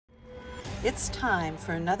It's time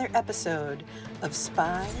for another episode of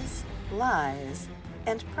Spies, Lies,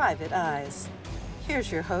 and Private Eyes.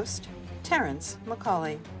 Here's your host, Terrence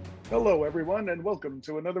McCauley. Hello, everyone, and welcome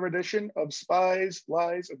to another edition of Spies,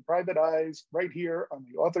 Lies, and Private Eyes right here on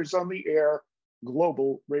the Authors on the Air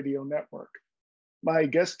Global Radio Network. My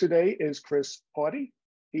guest today is Chris Hauty.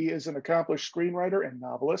 He is an accomplished screenwriter and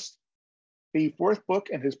novelist. The fourth book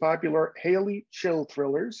in his popular Hayley chill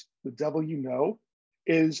thrillers, The Devil You Know,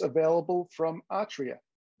 is available from Atria,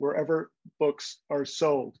 wherever books are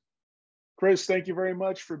sold. Chris, thank you very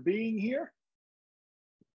much for being here.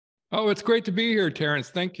 Oh, it's great to be here, Terrence.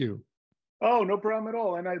 Thank you. Oh, no problem at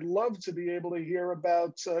all. And I'd love to be able to hear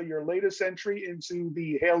about your latest entry into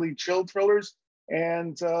the Hayley chill thrillers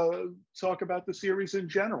and talk about the series in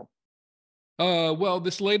general. Well,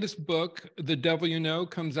 this latest book, The Devil You Know,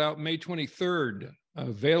 comes out May 23rd,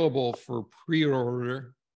 available for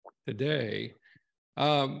pre-order today.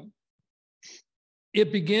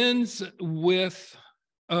 It begins with,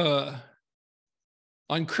 on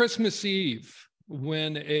Christmas Eve,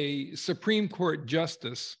 when a Supreme Court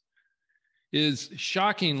justice is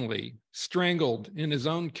shockingly strangled in his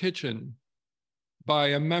own kitchen by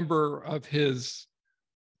a member of his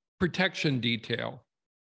protection detail.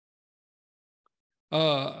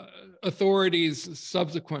 Authorities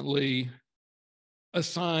subsequently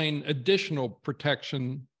assign additional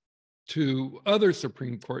protection to other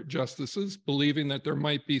Supreme Court justices, believing that there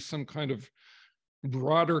might be some kind of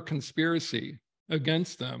broader conspiracy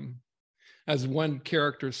against them. As one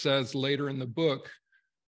character says later in the book,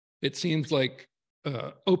 it seems like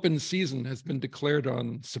open season has been declared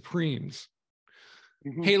on Supremes.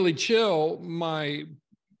 Mm-hmm. Hayley Chill, my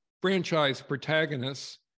franchise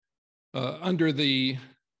protagonist, under the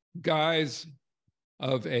guise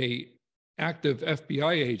of an active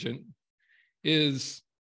FBI agent, is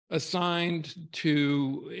assigned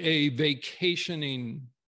to a vacationing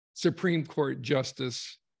Supreme Court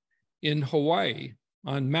justice in Hawaii,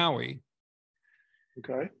 on Maui.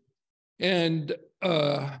 Okay. And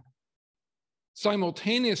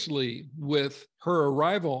simultaneously with her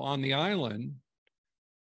arrival on the island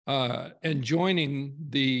and joining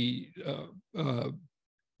the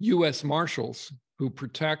U.S. Marshals who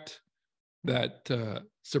protect that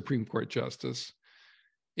Supreme Court justice,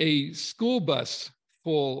 a school bus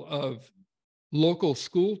full of local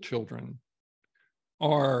school children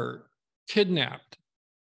are kidnapped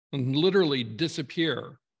and literally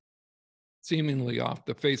disappear, seemingly off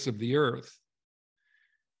the face of the earth.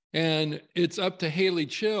 And it's up to Hayley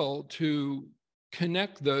Chill to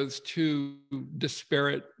connect those two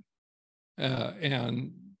disparate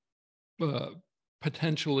and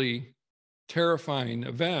potentially terrifying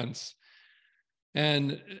events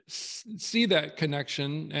and see that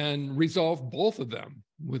connection and resolve both of them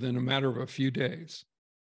within a matter of a few days.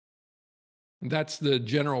 And that's the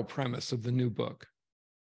general premise of the new book.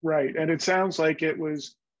 Right. And it sounds like it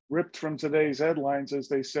was ripped from today's headlines, as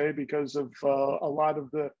they say, because of a lot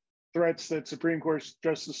of the threats that Supreme Court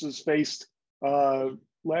justices faced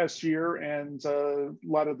last year and a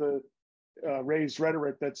lot of the raised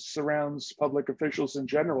rhetoric that surrounds public officials in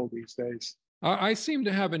general these days. I seem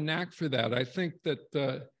to have a knack for that. I think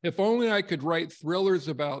that if only I could write thrillers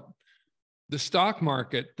about the stock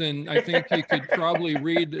market, then I think you could probably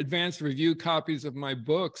read advanced review copies of my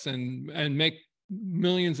books and make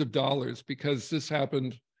millions of dollars, because this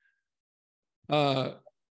happened with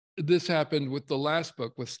the last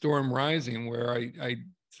book, with Storm Rising, where I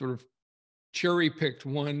sort of cherry-picked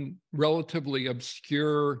one relatively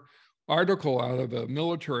obscure article out of a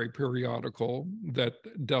military periodical that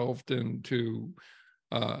delved into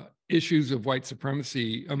issues of white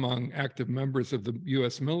supremacy among active members of the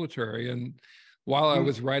U.S. military. And while I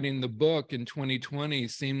was writing the book in 2020,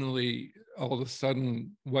 seemingly all of a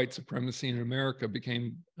sudden, white supremacy in America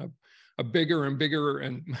became a bigger and bigger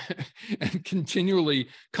and continually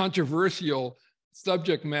controversial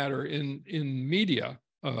subject matter in media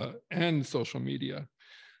and social media.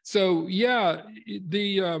 So yeah,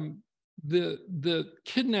 the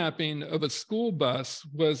kidnapping of a school bus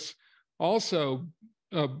was also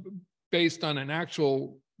based on an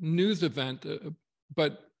actual news event,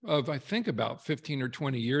 but of, I think, about 15 or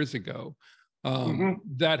 20 years ago.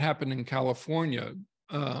 That happened in California.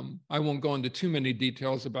 I won't go into too many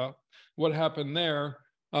details about what happened there,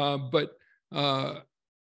 but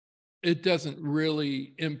it doesn't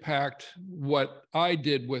really impact what I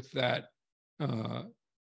did with that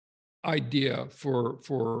idea for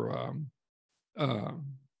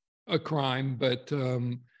a crime. But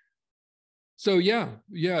so yeah,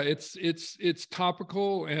 it's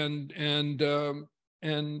topical and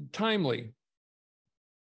timely.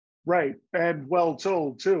 Right, and well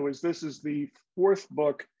told too, is this is the fourth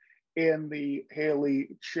book in the Hayley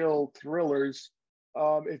Chill thrillers.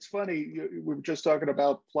 It's funny, we were just talking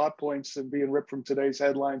about plot points and being ripped from today's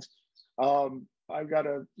headlines. I've got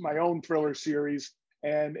my own thriller series,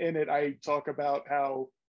 and in it I talk about how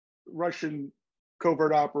Russian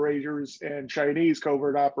covert operators and Chinese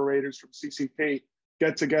covert operators from CCP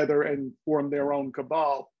get together and form their own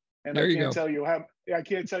cabal. And There I you can't go. tell you how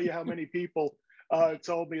how many people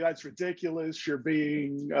told me that's ridiculous. You're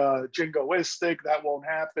being jingoistic. That won't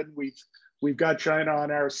happen. We've got China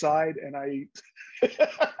on our side, and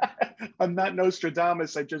I'm not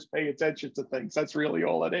Nostradamus. I just pay attention to things. That's really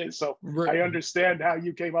all it is. So I understand how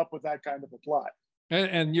you came up with that kind of a plot.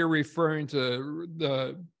 And you're referring to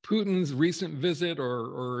the Putin's recent visit,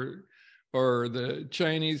 or the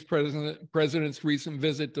Chinese president's recent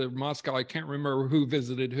visit to Moscow. I can't remember who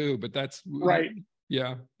visited who, but that's right.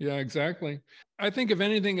 Yeah, exactly. I think if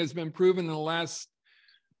anything has been proven in the last,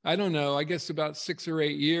 I don't know, I guess about 6 or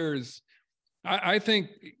 8 years, I think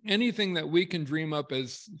anything that we can dream up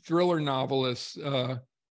as thriller novelists,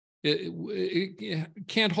 it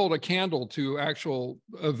can't hold a candle to actual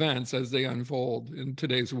events as they unfold in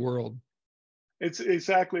today's world. It's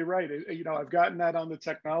exactly right. I've gotten that on the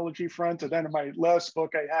technology front, and then in my last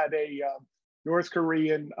book, I had a North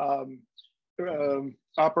Korean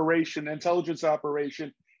intelligence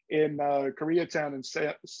operation in Koreatown in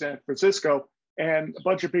San Francisco, and a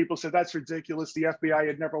bunch of people said that's ridiculous. The FBI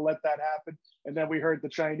had never let that happen, and then we heard the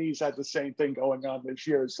Chinese had the same thing going on this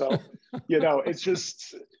year. So, it's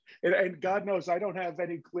just. And God knows I don't have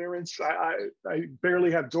any clearance. I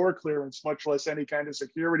barely have door clearance, much less any kind of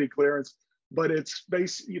security clearance. But it's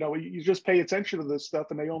you just pay attention to this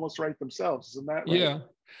stuff and they almost write themselves. Isn't that right? Yeah.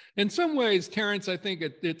 In some ways, Terrence, I think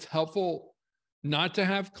it's helpful not to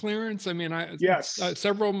have clearance. I mean, yes.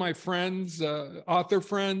 Several of my friends, author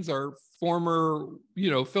friends, are former,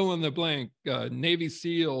 fill in the blank, Navy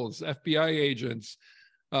SEALs, FBI agents,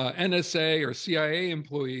 NSA or CIA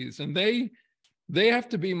employees, and they have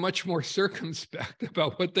to be much more circumspect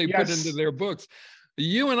about what they put into their books.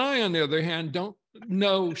 You and I, on the other hand, don't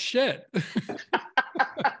know shit.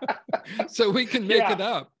 So we can make it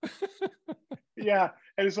up. Yeah.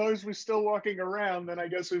 And as long as we're still walking around, then I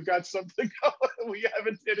guess we've got something going. We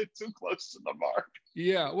haven't hit it too close to the mark.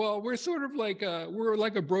 Yeah. Well, we're sort of like we're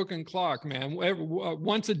like a broken clock, man.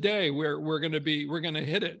 Once a day, we're going to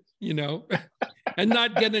hit it, and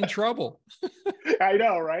not get in trouble. I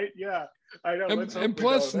know, right? Yeah. I know. And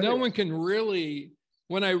plus, no one can really.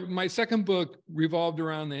 My second book revolved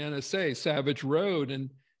around the NSA, Savage Road,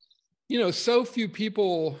 and so few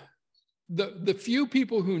people, the few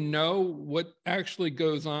people who know what actually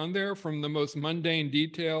goes on there, from the most mundane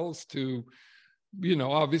details to,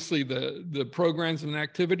 obviously the programs and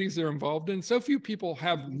activities they're involved in. So few people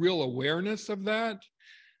have real awareness of that.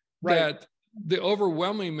 Right. That the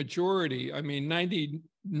overwhelming majority, I mean,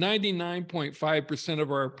 99.5%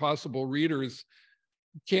 of our possible readers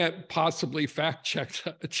can't possibly fact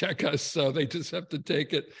check us, so they just have to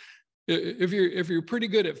take it. If you're pretty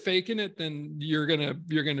good at faking it, then you're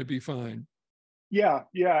gonna be fine. Yeah,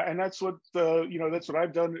 and that's what that's what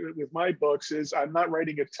I've done with my books. Is I'm not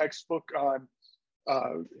writing a textbook on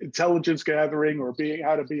intelligence gathering or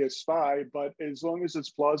how to be a spy, but as long as it's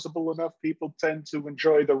plausible enough, people tend to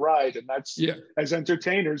enjoy the ride, and that's as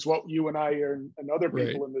entertainers what you and I and other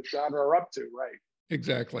people in the genre are up to, right?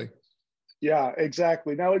 Exactly. Yeah,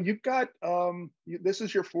 exactly. Now you've got this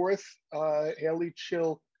is your fourth Hayley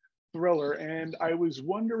Chill thriller, and I was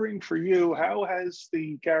wondering for you, how has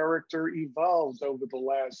the character evolved over the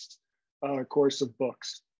last course of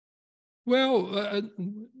books? Well,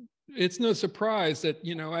 it's no surprise that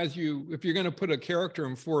if you're going to put a character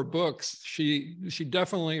in 4 books, she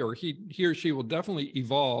definitely, or he or she will definitely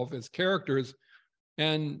evolve as characters,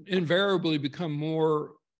 and invariably become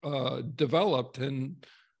more developed and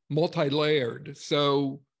multi-layered.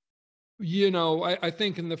 So, I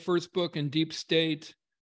think in the first book, in Deep State,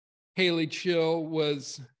 Hayley Chill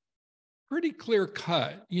was pretty clear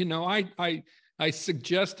cut. I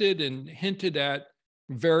suggested and hinted at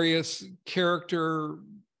various character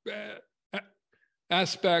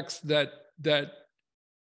aspects that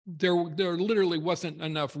there literally wasn't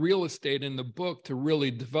enough real estate in the book to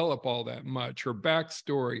really develop all that much. Her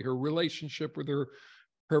backstory, her relationship with her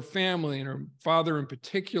family and her father in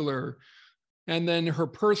particular, and then her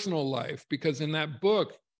personal life, because in that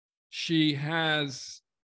book, she has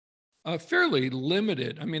a fairly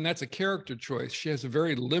limited, I mean, that's a character choice. She has a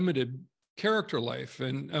very limited character life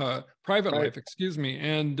and private life, excuse me.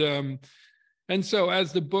 And so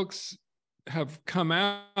as the books have come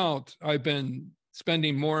out, I've been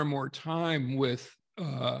spending more and more time with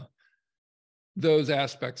those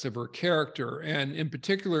aspects of her character. And in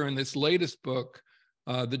particular, in this latest book,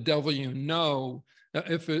 The Devil You Know,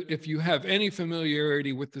 if you have any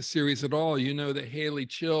familiarity with the series at all, you know that Hayley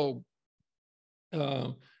Chill,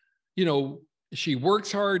 she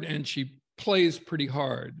works hard and she plays pretty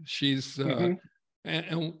hard. She's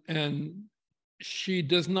and she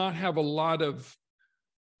does not have a lot of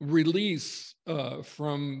release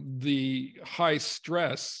from the high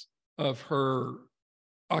stress of her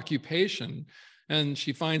occupation, and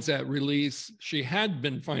she finds that release. She had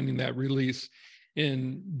been finding that release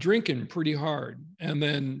in drinking pretty hard, and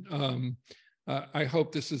then I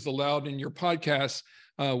hope this is allowed in your podcast.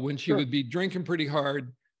 When she would be drinking pretty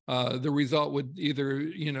hard, the result would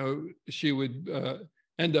either, she would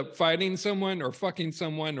end up fighting someone or fucking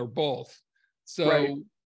someone or both. So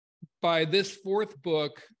by this fourth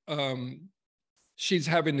book, she's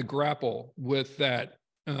having to grapple with that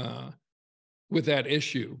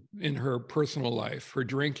issue in her personal life, her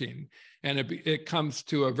drinking, and it comes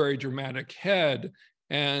to a very dramatic head.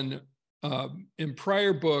 And in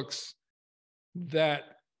prior books, that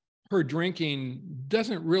her drinking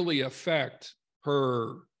doesn't really affect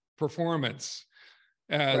her performance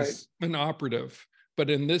as an operative, but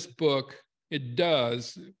in this book, it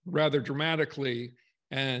does rather dramatically,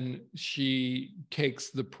 and she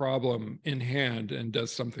takes the problem in hand and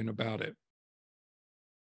does something about it.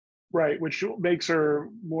 Right, which makes her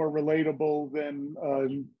more relatable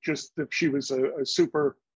than just if she was a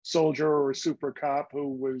super soldier or a super cop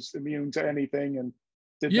who was immune to anything and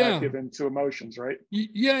did not give in to emotions, right?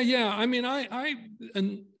 Yeah. I mean, I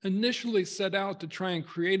initially set out to try and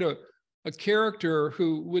create a character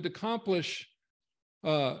who would accomplish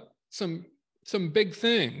some big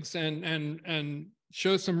things and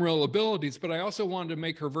show some real abilities, but I also wanted to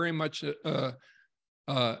make her very much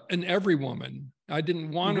an every woman. I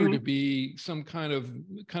didn't want her to be some kind of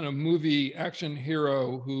movie action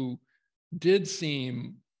hero who did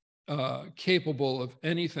seem capable of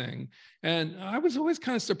anything. And I was always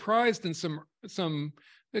kind of surprised in some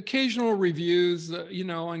occasional reviews,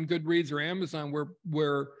 on Goodreads or Amazon,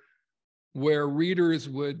 where readers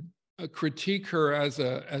would critique her as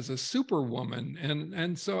a superwoman,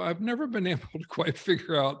 and so I've never been able to quite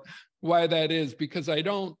figure out why that is, because I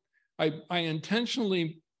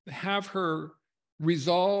intentionally have her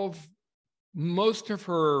resolve most of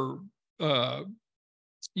her the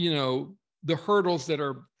hurdles that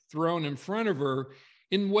are thrown in front of her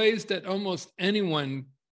in ways that almost anyone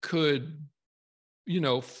could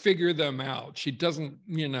figure them out. She doesn't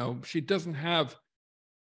have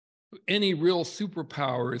any real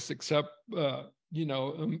superpowers except in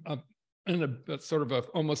a sort of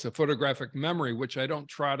almost a photographic memory, which I don't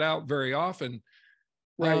trot out very often.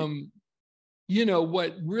 Right.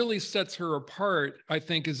 What really sets her apart, I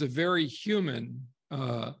think, is a very human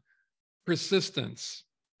persistence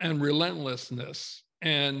and relentlessness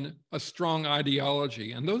and a strong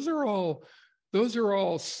ideology. And those are all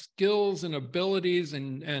skills and abilities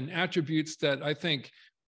and attributes that I think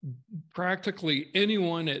practically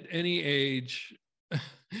anyone at any age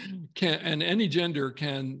can, and any gender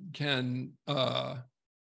can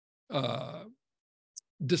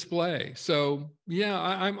display. So yeah,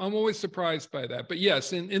 I'm always surprised by that. But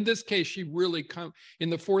yes, in this case, she really in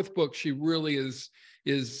the fourth book, she really is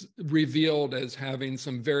revealed as having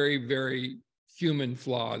some very, very human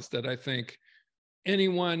flaws that I think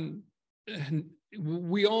anyone,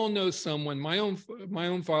 we all know someone. My own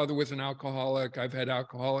father was an alcoholic. I've had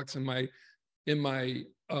alcoholics in my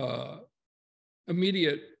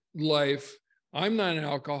immediate life. I'm not an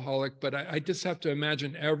alcoholic, but I just have to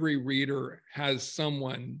imagine every reader has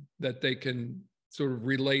someone that they can sort of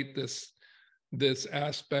relate this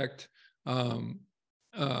aspect of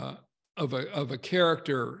a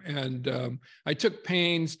character. And I took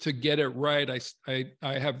pains to get it right. I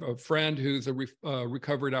have a friend who's a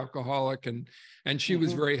recovered alcoholic, and she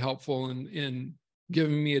was very helpful in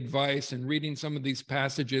giving me advice and reading some of these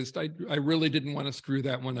passages. I really didn't want to screw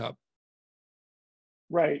that one up.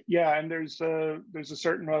 Right. Yeah, and there's a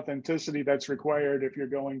certain authenticity that's required if you're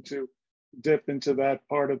going to dip into that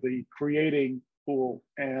part of the creating pool,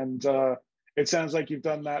 and it sounds like you've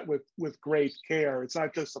done that with great care. It's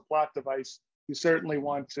not just a plot device. You certainly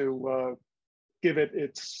want to give it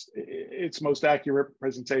its most accurate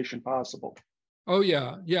presentation possible. Oh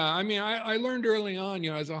yeah. I mean, I learned early on,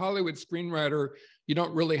 as a Hollywood screenwriter, you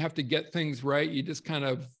don't really have to get things right. You just kind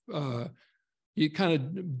of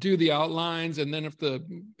do the outlines, and then if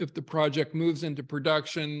the project moves into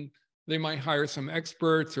production, they might hire some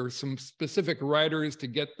experts or some specific writers to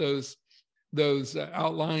get those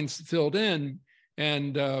outlines filled in.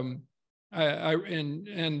 And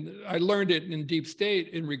I learned it in Deep State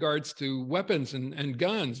in regards to weapons and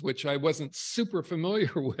guns, which I wasn't super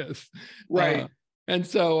familiar with. Right. And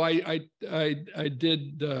so I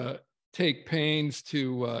did take pains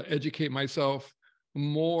to educate myself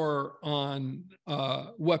more on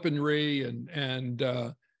weaponry and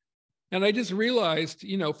I just realized,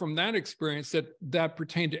 from that experience that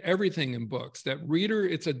pertained to everything in books. That reader,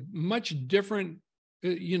 it's a much different,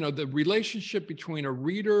 the relationship between a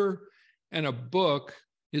reader and a book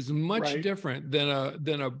is much Right. different than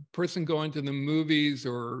a person going to the movies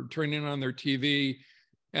or turning on their TV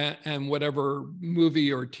and whatever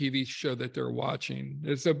movie or TV show that they're watching.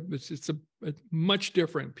 It's a much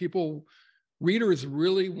different. Readers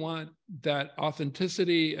really want that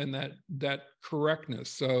authenticity and that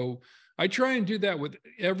correctness. So I try and do that with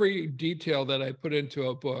every detail that I put into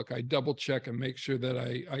a book. I double check and make sure that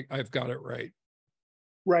I've got it right.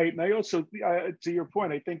 Right. And I also, to your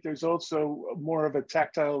point, I think there's also more of a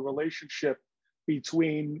tactile relationship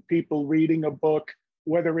between people reading a book,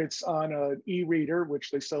 whether it's on an e-reader,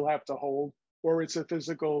 which they still have to hold, or it's a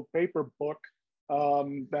physical paper book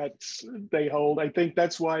that they hold. I think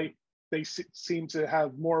that's why they seem to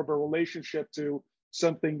have more of a relationship to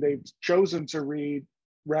something they've chosen to read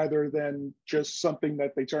rather than just something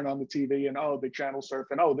that they turn on the TV and, they channel surf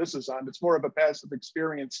and, this is on. It's more of a passive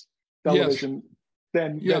experience television. Yes.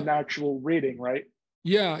 Than actual reading, right?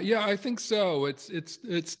 Yeah, I think so.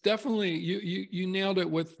 It's definitely you nailed it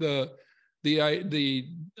with the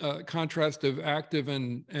contrast of active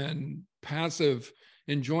and passive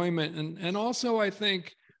enjoyment, and also I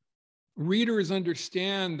think readers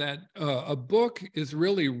understand that a book is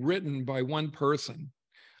really written by one person.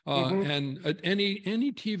 And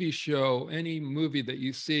any TV show, any movie that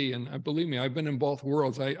you see, and believe me, I've been in both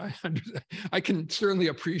worlds. I can certainly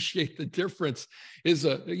appreciate the difference. Is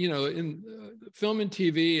in film and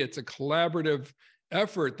TV, it's a collaborative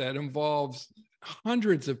effort that involves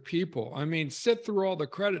hundreds of people. I mean, sit through all the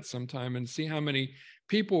credits sometime and see how many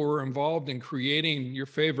people were involved in creating your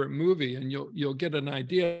favorite movie, and you'll get an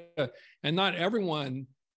idea. And not everyone.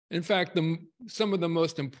 In fact, some of the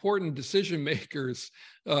most important decision makers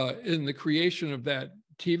in the creation of that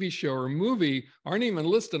TV show or movie aren't even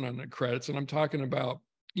listed on the credits. And I'm talking about,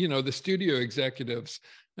 the studio executives.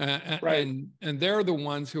 Right. And they're the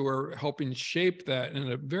ones who are helping shape that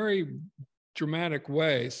in a very dramatic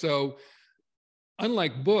way. So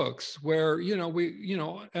unlike books where, we,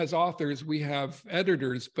 as authors, we have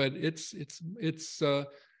editors, but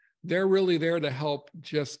they're really there to help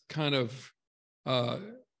just kind of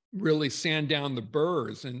really sand down the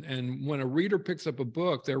burrs. And when a reader picks up a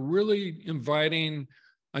book, they're really inviting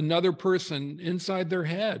another person inside their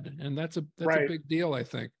head. And that's a big deal, I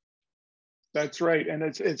think. That's right. And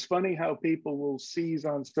it's funny how people will seize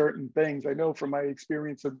on certain things. I know from my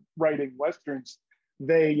experience of writing Westerns,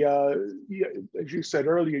 they, as you said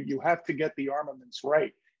earlier, you have to get the armaments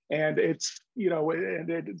right. And it's,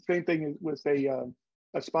 same thing with a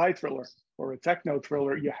spy thriller or a techno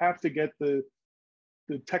thriller. You have to get the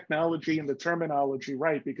technology and the terminology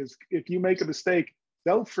right, because if you make a mistake,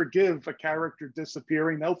 they'll forgive a character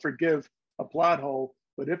disappearing, they'll forgive a plot hole.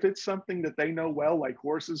 But if it's something that they know well, like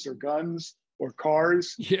horses or guns or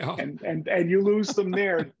cars, and you lose them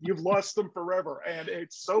there, you've lost them forever. And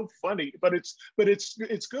it's so funny, but it's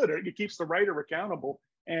good. It keeps the writer accountable,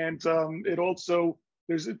 and it also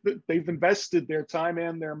they've invested their time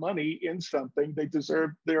and their money in something. They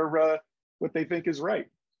deserve their what they think is right.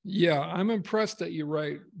 Yeah, I'm impressed that you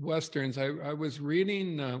write Westerns. I was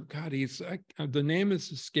reading, the name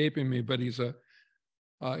is escaping me, but he's a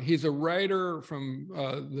writer from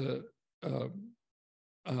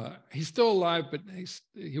he's still alive, but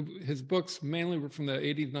his books mainly were from the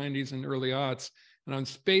 80s, 90s, and early aughts, and I'm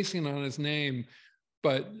spacing on his name,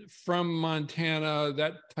 but from Montana,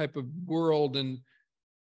 that type of world. And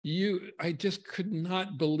I just could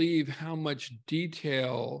not believe how much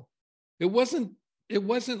detail. It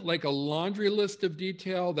wasn't like a laundry list of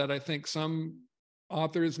detail that I think some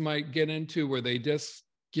authors might get into, where they just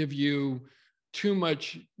give you too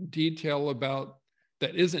much detail about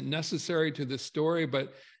that isn't necessary to the story,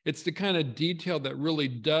 but it's the kind of detail that really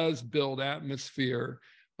does build atmosphere.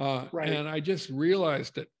 And I just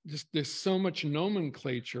realized that there's so much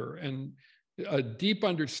nomenclature and a deep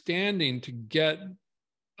understanding to get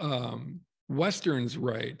Westerns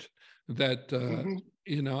right that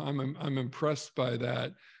I'm impressed by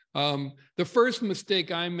that. The first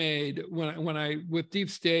mistake I made when I with Deep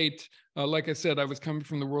State, like I said, I was coming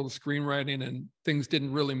from the world of screenwriting and things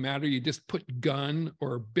didn't really matter. You just put gun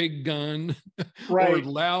or big gun or Right.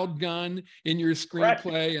 loud gun in your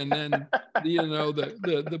screenplay, and then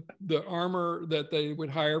the armor that they would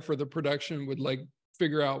hire for the production would like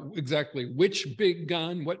figure out exactly which big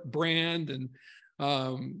gun, what brand, and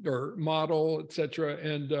or model, etc.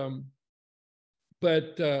 And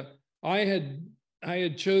but I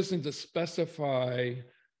had chosen to specify,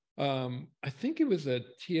 I think it was a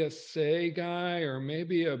TSA guy or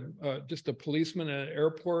maybe just a policeman at an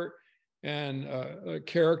airport, and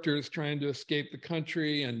characters trying to escape the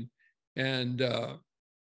country, and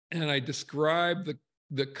I described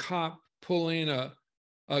the cop pulling a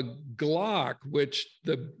Glock, which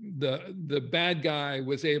the bad guy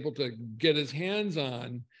was able to get his hands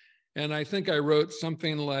on, and I think I wrote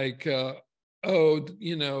something like,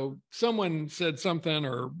 someone said something,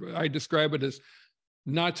 or I describe it as,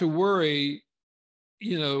 not to worry,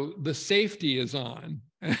 the safety is on.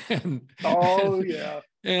 and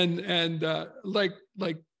like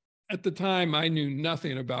at the time I knew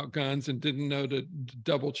nothing about guns and didn't know to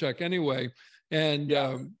double check anyway. And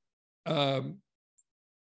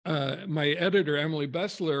my editor, Emily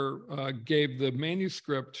Bessler, gave the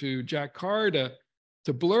manuscript to Jack Carr to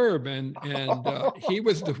blurb, and he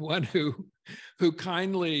was the one who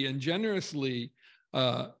kindly and generously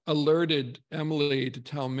alerted Emily to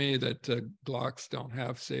tell me that Glocks don't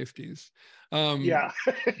have safeties. But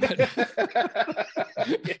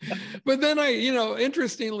then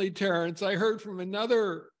interestingly, Terrence, I heard from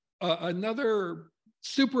another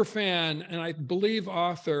super fan, and I believe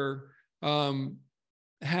author,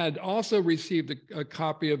 had also received a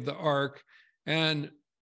copy of the ARC and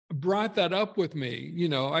brought that up with me.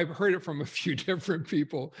 I've heard it from a few different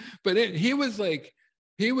people, but he was a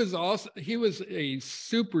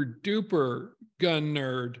super duper gun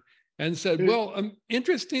nerd, and said, well,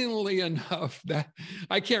 interestingly enough, that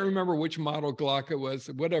I can't remember which model Glock it was,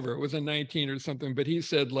 whatever, it was a 19 or something, but he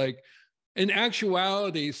said, like, in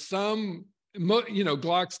actuality, some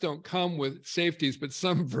Glocks don't come with safeties, but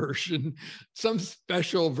some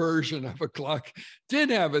special version of a Glock did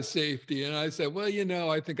have a safety. And I said, well,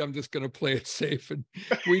 I think I'm just going to play it safe. And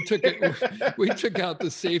we took out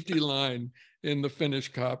the safety line in the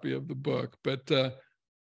finished copy of the book. But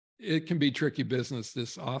it can be tricky business,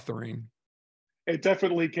 this authoring. It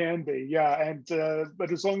definitely can be, yeah. And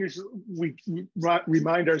but as long as we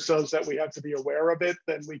remind ourselves that we have to be aware of it,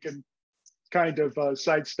 then we can kind of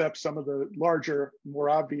sidestep some of the larger, more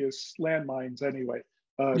obvious landmines anyway,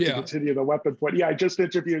 to continue the weapon point. Yeah, I just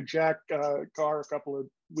interviewed Jack Carr a couple of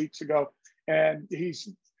weeks ago, and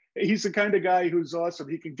he's the kind of guy who's awesome.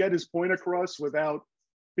 He can get his point across without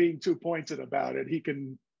being too pointed about it. He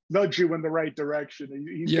can nudge you in the right direction.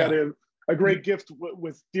 He's got a great gift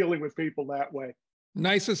with dealing with people that way.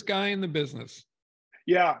 Nicest guy in the business.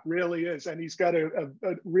 Yeah, really is. And he's got a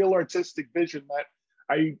real artistic vision that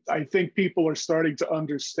I think people are starting to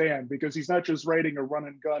understand, because he's not just writing a run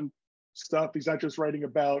and gun stuff. He's not just writing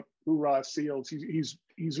about hoorah seals. He's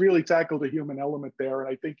really tackled a human element there, and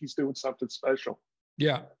I think he's doing something special.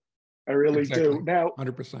 Yeah, I really do. Now,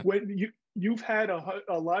 100%. When you've had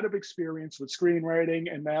a lot of experience with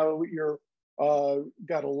screenwriting, and now you're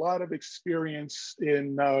got a lot of experience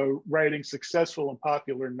in writing successful and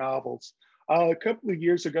popular novels. A couple of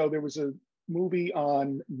years ago, there was a movie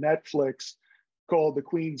on Netflix called The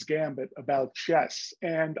Queen's Gambit about chess.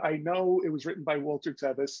 And I know it was written by Walter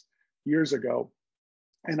Tevis years ago.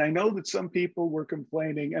 And I know that some people were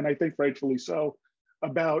complaining, and I think rightfully so,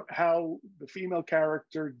 about how the female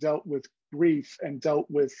character dealt with grief and dealt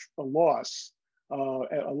with a loss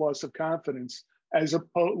of confidence, as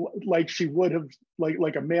opposed, like she would have,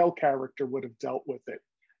 like a male character would have dealt with it.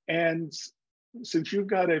 And since you've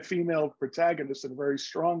got a female protagonist, and a very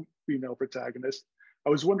strong female protagonist, I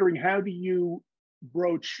was wondering, how do you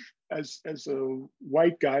broach, as a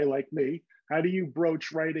white guy like me, how do you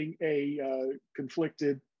broach writing a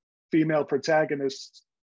conflicted female protagonist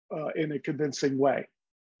in a convincing way?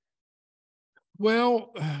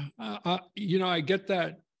 Well, I get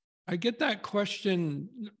that question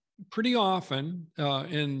pretty often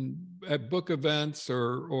at book events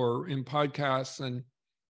or in podcasts. And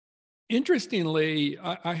interestingly,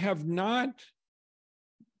 I have not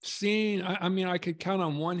seen, I mean, I could count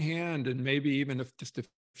on one hand, and maybe even if just a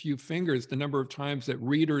few fingers, the number of times that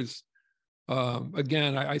readers,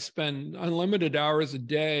 again, I spend unlimited hours a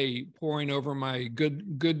day poring over my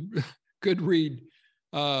Goodread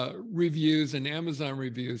reviews and Amazon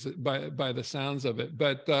reviews by the sounds of it.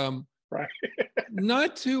 But right.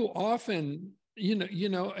 Not too often,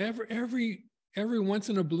 every every once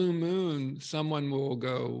in a blue moon, someone will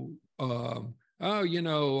go, oh,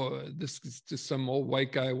 this is just some old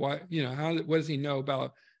white guy. Why, what does he know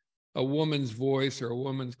about a woman's voice or a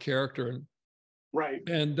woman's character? Right.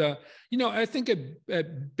 And I think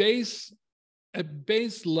at base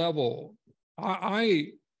level, I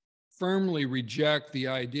firmly reject the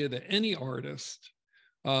idea that any artist,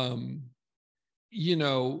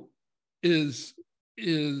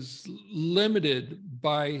 is limited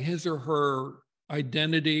by his or her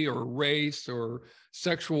identity or race or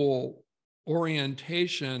sexual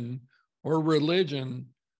orientation or religion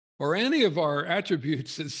or any of our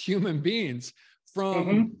attributes as human beings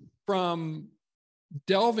from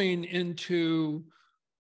delving into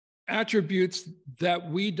attributes that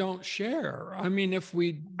we don't share. I mean, if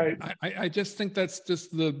we, right. I just think that's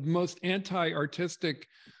just the most anti-artistic,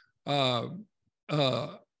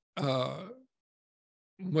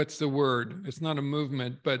 what's the word? It's not a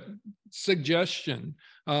movement, but suggestion.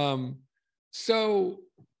 So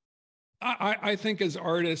I think as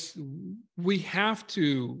artists, we have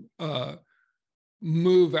to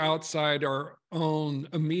move outside our own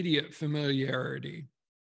immediate familiarity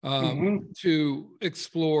to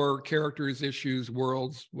explore characters, issues,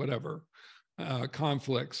 worlds, whatever,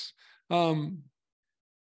 conflicts. In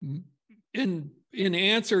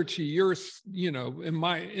answer to your, in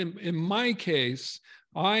my case,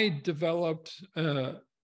 I developed, it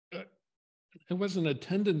wasn't a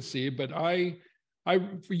tendency, but I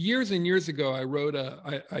for years and years ago,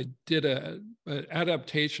 I did an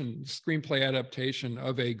adaptation, screenplay adaptation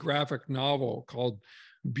of a graphic novel called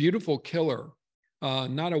Beautiful Killer.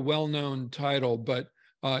 Not a well-known title, but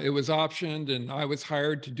it was optioned, and I was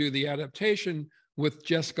hired to do the adaptation with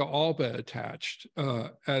Jessica Alba attached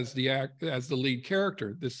as the lead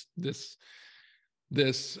character. This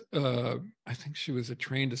I think she was a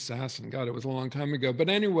trained assassin. God, it was a long time ago. But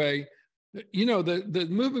anyway, the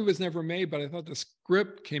movie was never made, but I thought the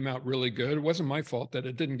script came out really good. It wasn't my fault that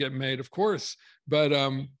it didn't get made, of course. But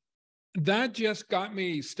that just got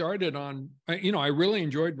me started on, I really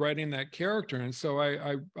enjoyed writing that character. And so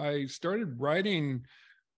I started writing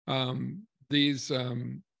these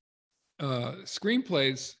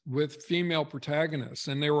screenplays with female protagonists.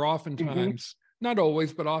 And they were oftentimes, not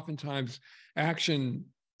always, but oftentimes action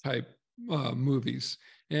type movies.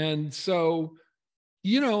 And so,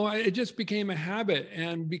 it just became a habit.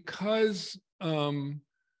 And because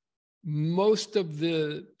most of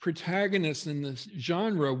the protagonists in this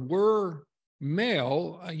genre were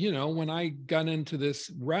male, when I got into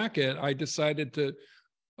this racket, I decided to,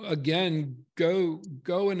 again, go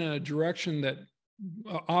in a direction that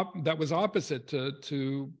was opposite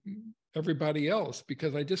to everybody else,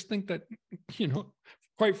 because I just think that,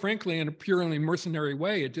 quite frankly, in a purely mercenary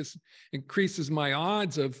way, it just increases my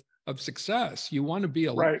odds of success. You want to be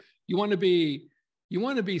you want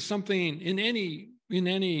to be something in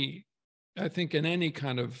any I think in any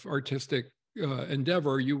kind of artistic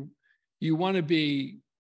endeavor, you want to be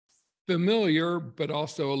familiar, but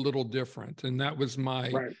also a little different. And that was my,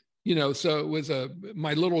 so it was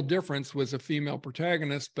my little difference was a female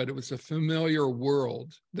protagonist, but it was a familiar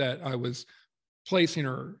world that I was placing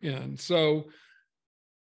her in. So,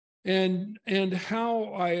 and how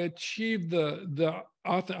I achieved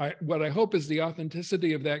what I hope is the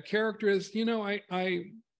authenticity of that character is,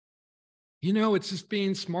 it's just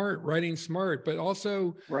being smart, writing smart, but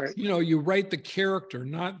also, you write the character,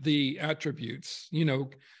 not the attributes.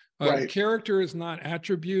 Character is not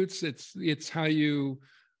attributes. It's how you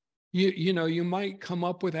might come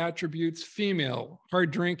up with attributes: female,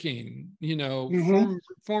 hard drinking,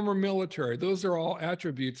 former military. Those are all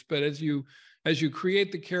attributes. But as you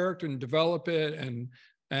create the character and develop it,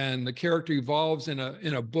 and the character evolves in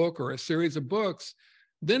a book or a series of books,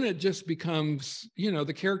 then it just becomes,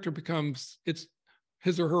 the character becomes, it's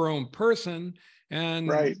his or her own person,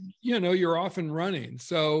 and you're off and running.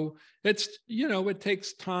 So it's, it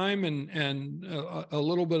takes time and a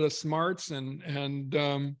little bit of smarts and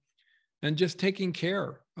just taking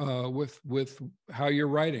care with how you're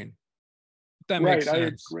writing. That makes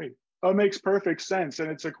sense. I agree. It makes perfect sense,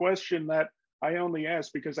 and it's a question that I only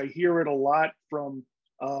ask because I hear it a lot from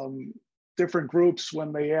different groups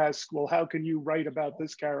when they ask, well, how can you write about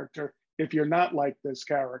this character if you're not like this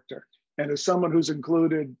character? And as someone who's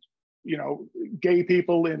included, gay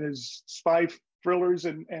people in his spy thrillers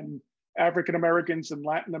and African Americans and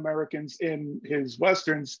Latin Americans in his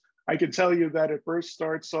Westerns, I can tell you that it first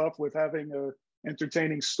starts off with having an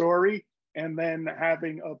entertaining story and then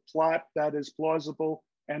having a plot that is plausible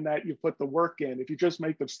and that you put the work in. If you just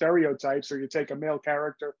make the stereotypes, or you take a male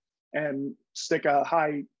character and stick a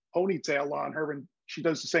high ponytail on her and she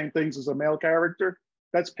does the same things as a male character,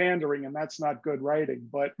 that's pandering and that's not good writing.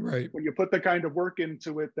 But Right. when you put the kind of work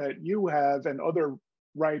into it that you have and other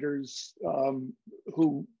writers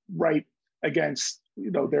who write against,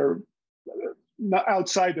 their not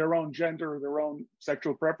outside their own gender or their own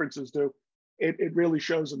sexual preferences do, it really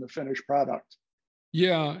shows in the finished product.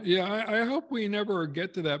 Yeah, yeah. I hope we never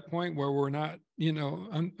get to that point where we're not,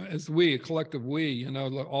 as we, a collective we,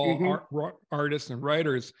 all artists and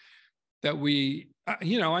writers, that we,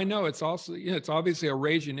 I know it's also, it's obviously a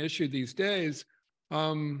raging issue these days.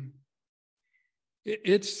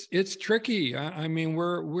 It's tricky. I mean,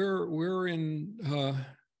 we're in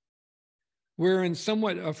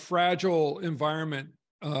somewhat a fragile environment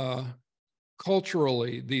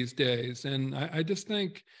culturally these days, and I just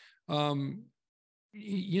think,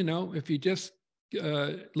 if you just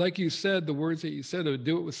like you said, the words that you said, to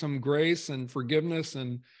do it with some grace and forgiveness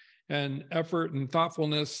and effort and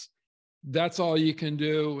thoughtfulness, that's all you can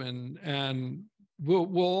do, and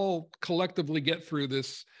we'll all collectively get through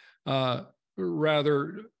this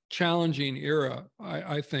rather challenging era,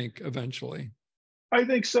 I think, eventually. I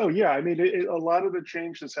think so. Yeah. I mean, a lot of the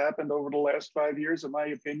change that's happened over the last 5 years, in my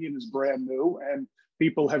opinion, is brand new, and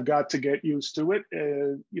people have got to get used to it.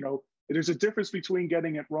 There's a difference between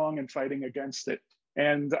getting it wrong and fighting against it.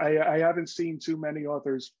 And I haven't seen too many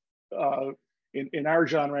authors in our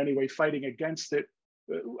genre anyway, fighting against it.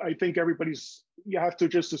 I think you have to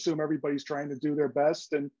just assume everybody's trying to do their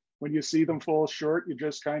best. And when you see them fall short, you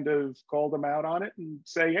just kind of call them out on it and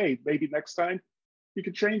say, hey, maybe next time you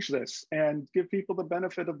could change this, and give people the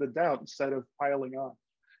benefit of the doubt instead of piling on.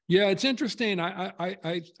 Yeah, it's interesting.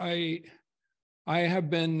 I have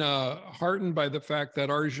been heartened by the fact that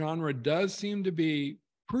our genre does seem to be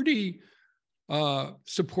pretty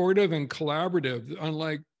supportive and collaborative.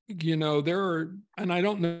 Unlike, there are, and I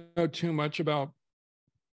don't know too much about,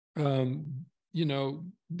 the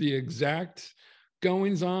exact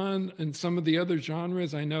goings on in some of the other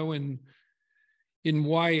genres. I know in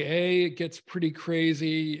YA, it gets pretty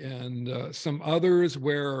crazy, and some others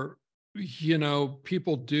where,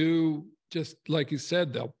 people do, just like you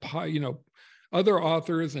said, they'll other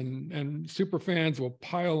authors and super fans will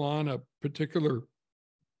pile on a particular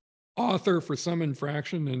author for some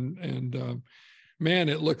infraction, and man,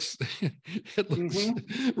 it looks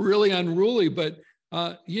really unruly. But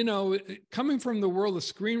coming from the world of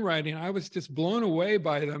screenwriting, I was just blown away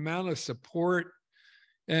by the amount of support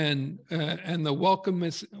and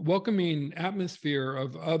the welcoming atmosphere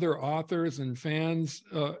of other authors and fans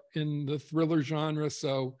in the thriller genre.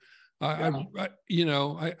 So I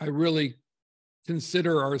really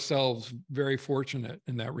consider ourselves very fortunate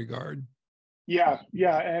in that regard. Yeah,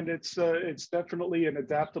 and it's definitely an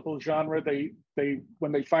adaptable genre. They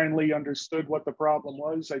when they finally understood what the problem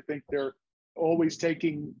was, I think they're always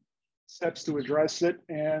taking steps to address it,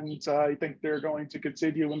 and I think they're going to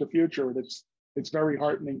continue in the future. It's very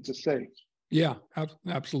heartening to see. Yeah,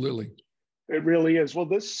 absolutely. It really is. Well,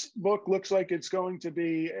 this book looks like it's going to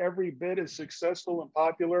be every bit as successful and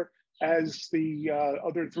popular as the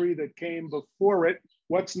other three that came before it.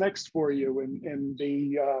 What's next for you in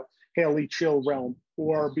the Hayley Chill realm,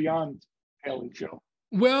 or beyond Hayley Chill?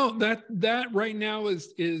 Well, that right now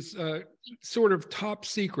is sort of top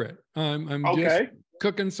secret. I'm okay. Just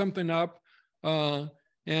cooking something up, and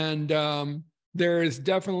there is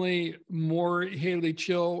definitely more Hayley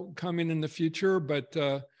Chill coming in the future, but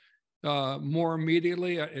more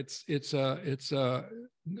immediately, it's a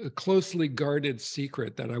closely guarded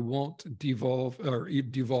secret that I won't devolve.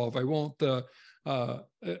 I won't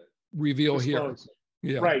reveal Disclose.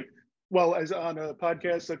 Here. Yeah. Right. Well, as on a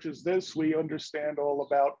podcast such as this, we understand all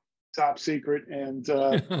about top secret and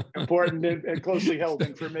important and closely held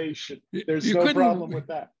information. There's no problem with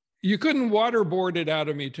that. You couldn't waterboard it out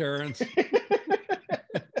of me, Terrence.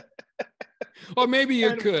 Well, maybe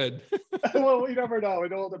you could. Well, we never know.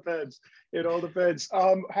 It all depends.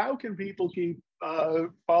 How can people keep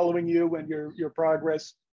following you and your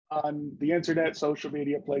progress on the internet, social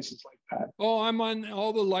media, places like that? Oh, I'm on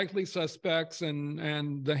all the likely suspects,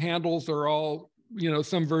 and the handles are all,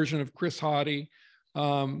 some version of Chris Hauty,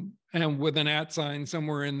 and with an @ sign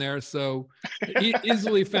somewhere in there. So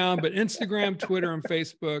easily found, but Instagram, Twitter, and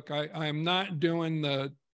Facebook. I'm not doing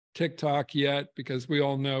the TikTok yet, because we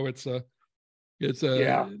all know it's a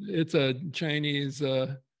Chinese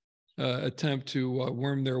attempt to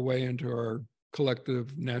worm their way into our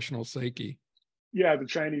collective national psyche. Yeah, the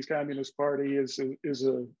Chinese Communist Party is a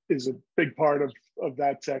big part of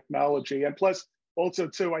that technology, and plus also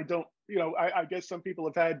too, I guess some people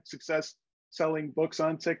have had success selling books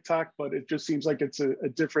on TikTok, but it just seems like it's a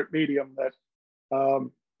different medium that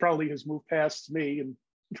probably has moved past me, and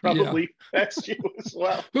probably that's you as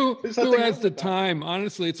well. Who nothing has wrong the with that. time?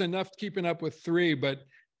 Honestly, it's enough keeping up with 3, but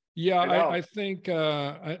yeah, I know.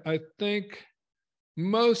 I think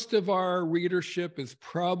most of our readership is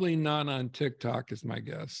probably not on TikTok, is my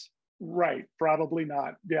guess. Right, probably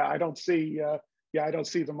not. Yeah, I don't see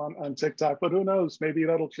them on TikTok, but who knows? Maybe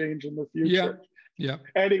that'll change in the future. Yeah.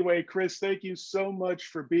 Anyway, Chris, thank you so much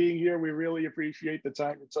for being here. We really appreciate the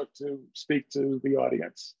time you took to speak to the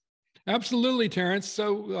audience. Absolutely, Terrence.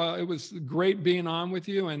 So it was great being on with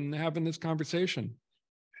you and having this conversation.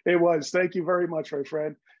 It was. Thank you very much, my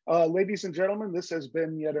friend. Ladies and gentlemen, this has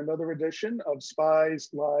been yet another edition of Spies,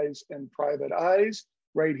 Lies, and Private Eyes,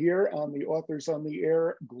 right here on the Authors on the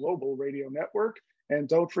Air Global Radio Network. And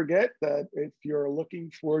don't forget that if you're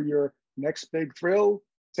looking for your next big thrill,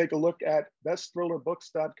 take a look at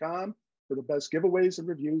bestthhrillerbooks.com for the best giveaways and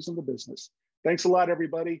reviews in the business. Thanks a lot,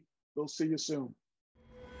 everybody. We'll see you soon.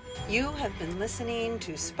 You have been listening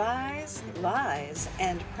to Spies, Lies,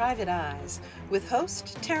 and Private Eyes with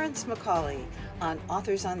host Terrence McCauley on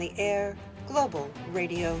Authors on the Air Global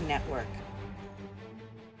Radio Network.